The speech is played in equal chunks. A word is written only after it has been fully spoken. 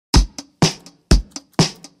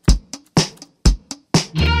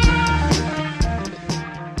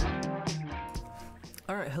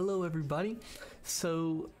everybody.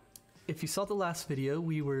 So if you saw the last video,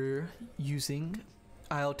 we were using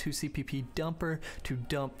IL2CPP dumper to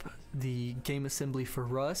dump the game assembly for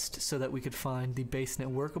Rust so that we could find the basenet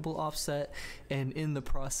workable offset, and in the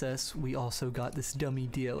process we also got this dummy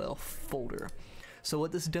DLL folder. So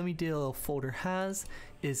what this dummy DLL folder has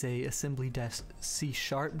is a assembly-C#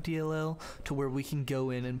 DLL to where we can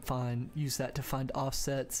go in and use that to find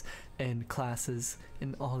offsets and classes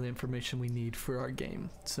and all the information we need for our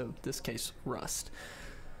game. So in this case, Rust.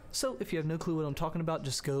 So if you have no clue what I'm talking about,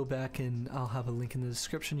 just go back and I'll have a link in the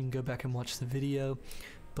description. You can go back and watch the video.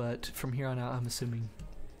 But from here on out, I'm assuming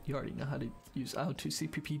you already know how to use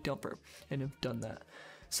IL2CPP dumper and have done that.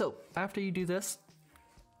 So after you do this,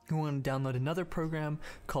 you want to download another program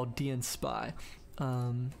called dnSpy.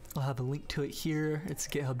 I'll have a link to it here. It's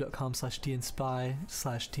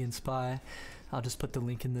github.com/dnSpy/dnSpy. I'll just put the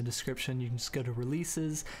link in the description. You can just go to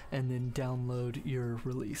releases and then download your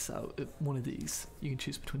release out. One of these. You can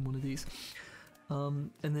choose between one of these.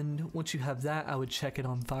 And then once you have that, I would check it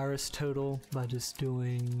on VirusTotal by just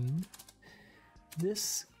doing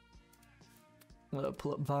this. I'm gonna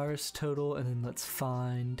pull up VirusTotal and then let's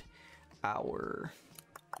find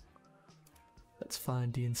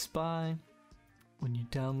dnSpy. When you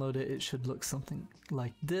download it, it should look something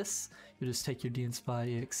like this. You just take your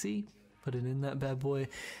dnSpy exe, put it in that bad boy,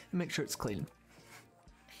 and make sure it's clean.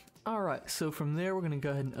 Alright, so from there we're going to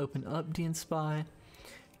go ahead and open up dnSpy,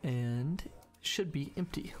 and it should be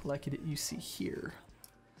empty, like you see here.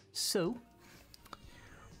 So,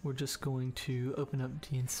 we're just going to open up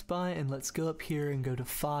dnSpy, and let's go up here and go to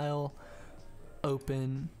File,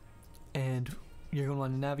 Open, and you're going to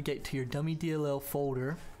want to navigate to your dummy DLL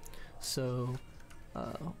folder. So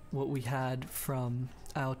what we had from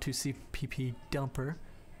IL2CPP dumper,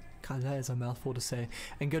 God, that is a mouthful to say,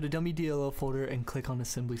 and go to dummy DLL folder and click on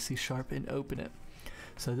assembly C# and open it.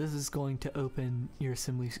 So this is going to open your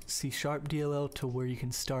assembly C# DLL to where you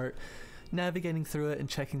can start navigating through it and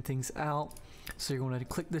checking things out. So you're going to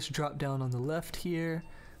click this drop down on the left here,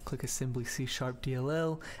 click assembly C#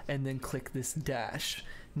 DLL, and then click this dash.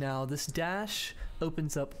 Now this dash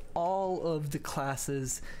opens up all of the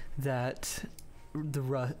classes that the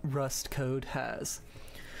Rust code has.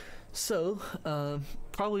 So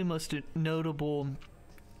probably most notable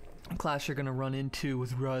class you're going to run into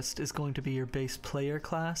with Rust is going to be your base player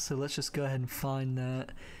class. So let's just go ahead and find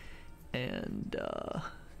that and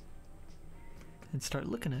start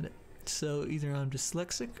looking at it. So either I'm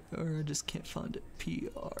dyslexic or I just can't find it.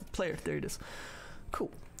 Player, there it is.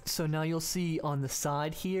 Cool. So now you'll see on the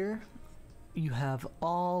side here, you have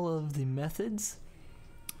all of the methods.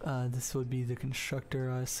 This would be the constructor,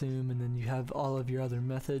 I assume, and then you have all of your other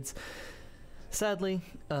methods. Sadly,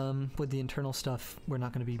 with the internal stuff, we're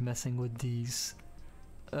not going to be messing with these.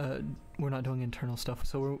 We're not doing internal stuff,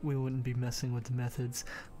 so we wouldn't be messing with the methods.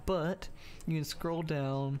 But you can scroll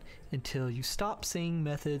down until you stop seeing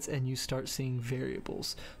methods and you start seeing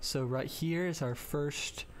variables. So right here is our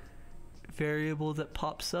first variable that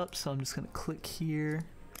pops up. So I'm just going to click here.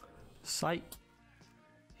 Site.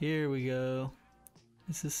 Here we go.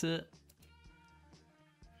 Is this it?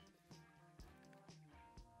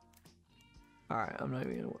 Alright, I'm not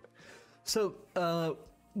even going to work. So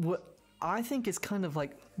what I think is kind of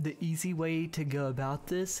like the easy way to go about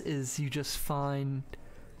this is you just find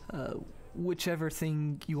whichever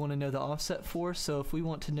thing you want to know the offset for. So if we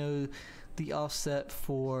want to know the offset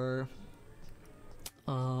for,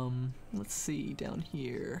 let's see down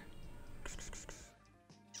here.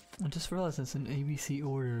 I just realized it's an ABC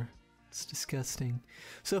order. It's disgusting.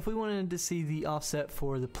 So if we wanted to see the offset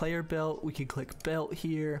for the player belt, we could click belt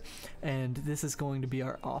here, and this is going to be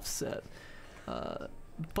our offset.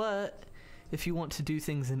 But if you want to do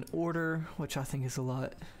things in order, which I think is a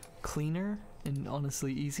lot cleaner and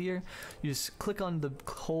honestly easier, you just click on the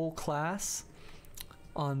whole class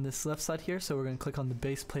on this left side here. So we're going to click on the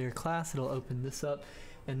base player class. It'll open this up,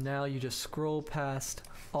 and now you just scroll past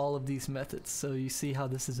all of these methods. So you see how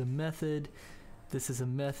this is a method, this is a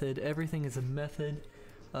method, everything is a method.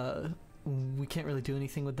 We can't really do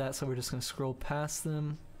anything with that, so we're just going to scroll past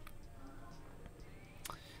them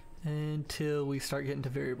until we start getting to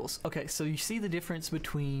variables. Okay, so you see the difference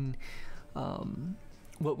between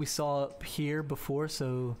what we saw up here before,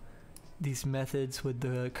 so these methods with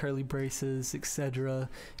the curly braces, etc.,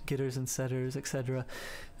 getters and setters, etc.,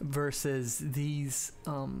 versus these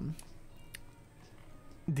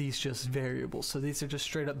just variables. So these are just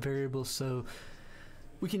straight up variables, so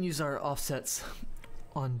we can use our offsets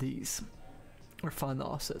on these, or find the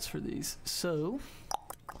offsets for these. So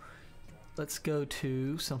let's go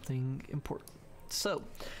to something important. So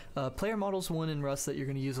player models one in Rust that you're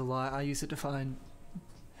going to use a lot. I use it to find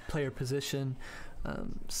player position.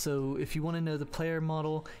 So if you want to know the player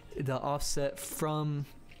model, the offset from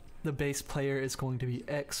the base player is going to be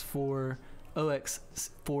X4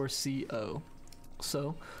 OX4CO.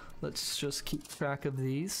 So let's just keep track of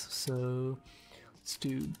these. So let's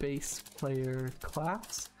do base player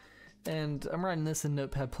class. And I'm writing this in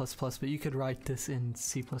Notepad++, but you could write this in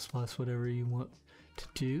C++, whatever you want to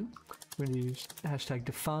do. We're going to use hashtag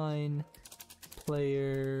define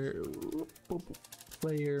player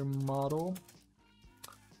model.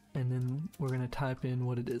 And then we're going to type in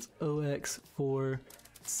what it is, OX4CO.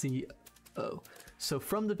 So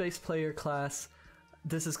from the base player class,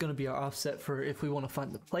 this is going to be our offset for if we want to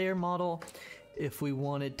find the player model. If we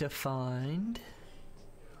wanted to find,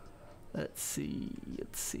 let's see.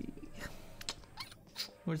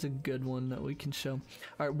 Where's a good one that we can show?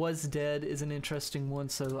 Alright, was dead is an interesting one,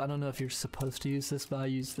 so I don't know if you're supposed to use this, but I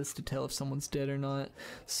use this to tell if someone's dead or not.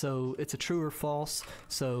 So it's a true or false,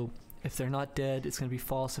 so if they're not dead, it's going to be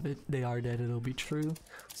false. If they are dead, it'll be true.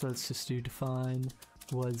 So let's just do define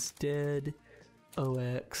was dead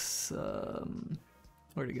OX,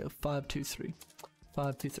 where'd it go? 523.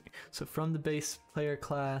 So from the base player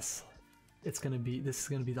class, this is going to be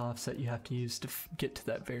the offset you have to use to get to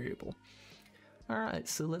that variable. Alright,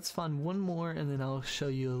 so let's find one more and then I'll show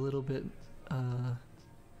you a little bit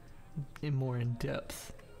more in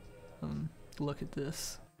depth. Look at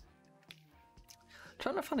this.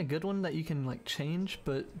 Trying to find a good one that you can like change,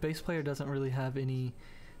 but base player doesn't really have any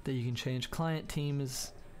that you can change. Client team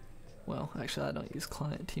is, well, actually I don't use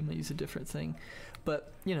client team, I use a different thing.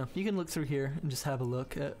 But you know, you can look through here and just have a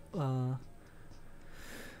look at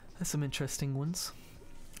some interesting ones.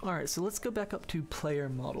 Alright, so let's go back up to player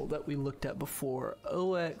model that we looked at before.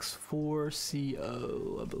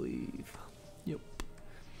 OX4CO, I believe. Yep.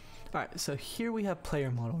 Alright, so here we have player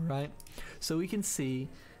model, right? So we can see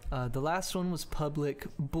the last one was public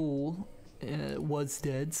bool, was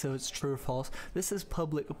dead, so it's true or false. This is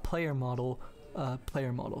public player model.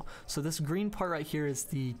 So this green part right here is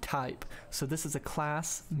the type. So this is a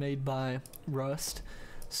class made by Rust.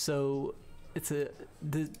 So the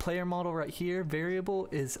player model right here, variable,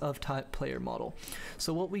 is of type player model.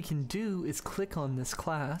 So what we can do is click on this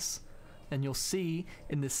class, and you'll see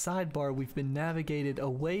in this sidebar we've been navigated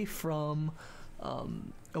away from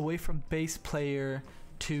base player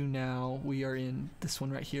to now we are in this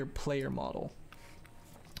one right here, player model.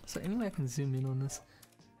 So anyway, I can zoom in on this.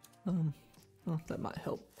 Well, that might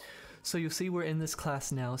help. So you'll see we're in this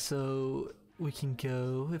class now, so we can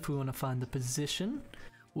go, if we want to find the position,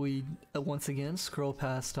 we once again scroll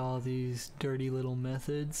past all these dirty little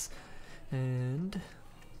methods and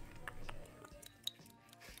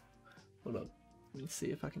hold up, let me see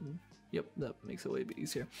if I can, yep, that makes it way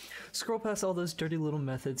easier. Scroll past all those dirty little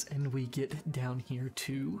methods and we get down here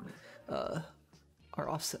to our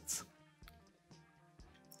offsets.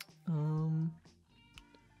 I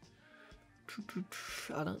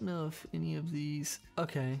don't know if any of these,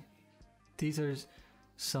 okay, these are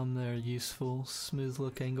some that are useful. Smooth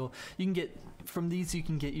look angle. You can get, from these you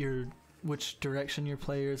can get your, which direction your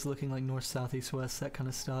player is looking, like north, south, east, west, that kind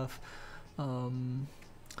of stuff.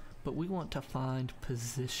 But we want to find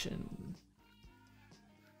position.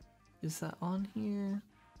 Is that on here?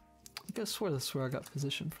 I guess swear that's where I got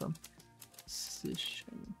position from.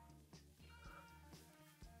 Position.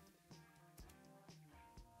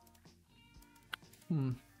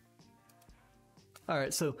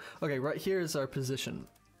 Alright, so, okay, right here is our position.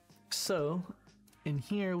 So, in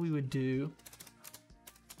here we would do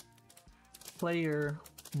player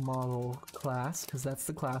model class, because that's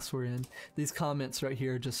the class we're in. These comments right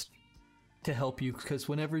here are just to help you, because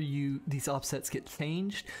whenever these offsets get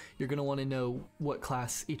changed, you're going to want to know what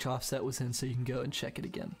class each offset was in so you can go and check it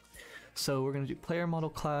again. So we're going to do player model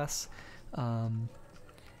class, hashtag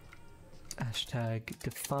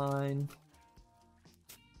define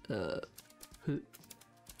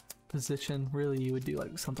position. Really you would do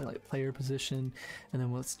like something like player position, and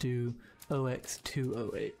then let's do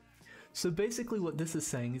OX208. So basically what this is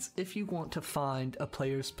saying is if you want to find a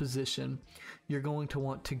player's position, you're going to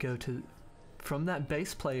want to go to from that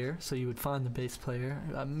base player, so you would find the base player.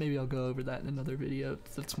 Maybe I'll go over that in another video,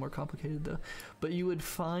 that's more complicated though. But you would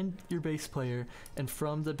find your base player, and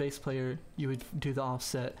from the base player you would do the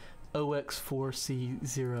offset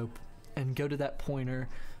OX4C0 and go to that pointer,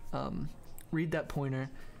 read that pointer,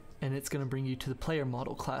 and it's going to bring you to the player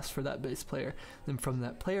model class for that base player. Then from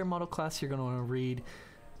that player model class you're going to want to read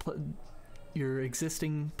your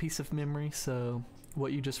existing piece of memory, so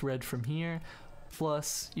what you just read from here,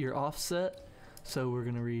 plus your offset. So we're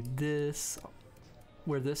going to read this,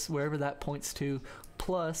 wherever that points to,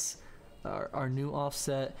 plus our new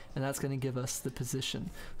offset, and that's going to give us the position.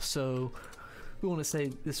 So we want to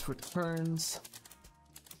say this returns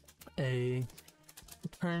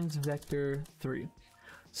vector 3.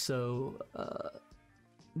 So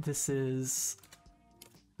this is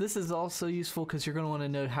also useful because you're going to want to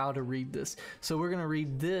know how to read this. So we're going to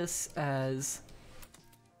read this as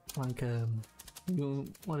like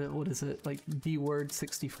what is it, like dword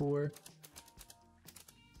 64.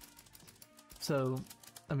 So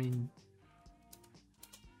I mean,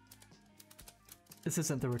 this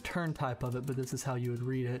isn't the return type of it, but this is how you would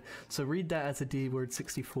read it. So read that as a dword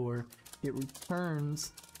 64. It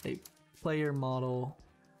returns a player model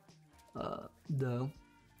though.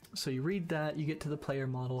 So you read that, you get to the player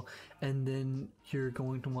model, and then you're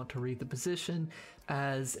going to want to read the position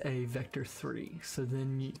as a vector 3. So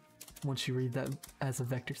then once you read that as a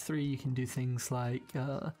vector 3, you can do things like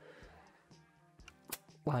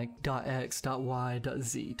 .x, .y,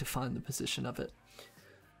 .z to find the position of it.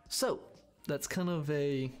 So that's kind of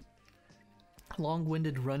a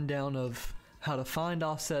long-winded rundown of how to find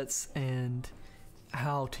offsets and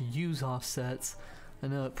how to use offsets. I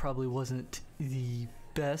know it probably wasn't the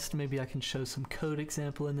best. Maybe I can show some code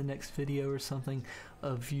example in the next video or something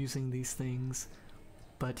of using these things.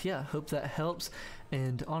 But yeah, hope that helps.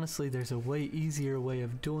 And honestly, there's a way easier way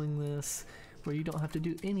of doing this where you don't have to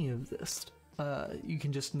do any of this. You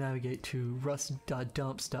can just navigate to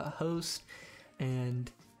rust.dumps.host,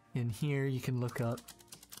 and in here you can look up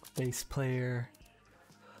base player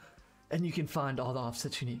and you can find all the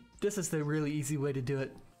offsets you need. This is the really easy way to do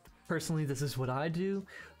it. Personally, this is what I do,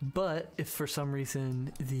 but if for some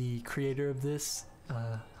reason the creator of this,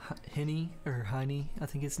 Heine, I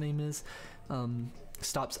think his name is,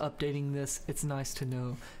 stops updating this, it's nice to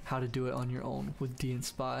know how to do it on your own with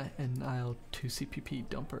dnSpy and IL2CPP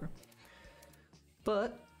dumper.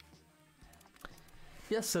 But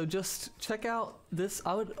yeah, so just check out this.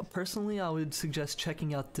 I would suggest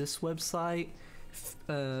checking out this website,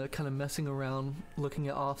 kind of messing around, looking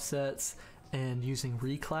at offsets and using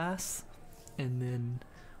reclass, and then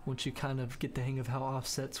once you kind of get the hang of how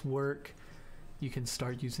offsets work, you can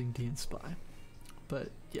start using dnSpy. But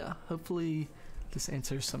yeah, hopefully this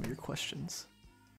answers some of your questions.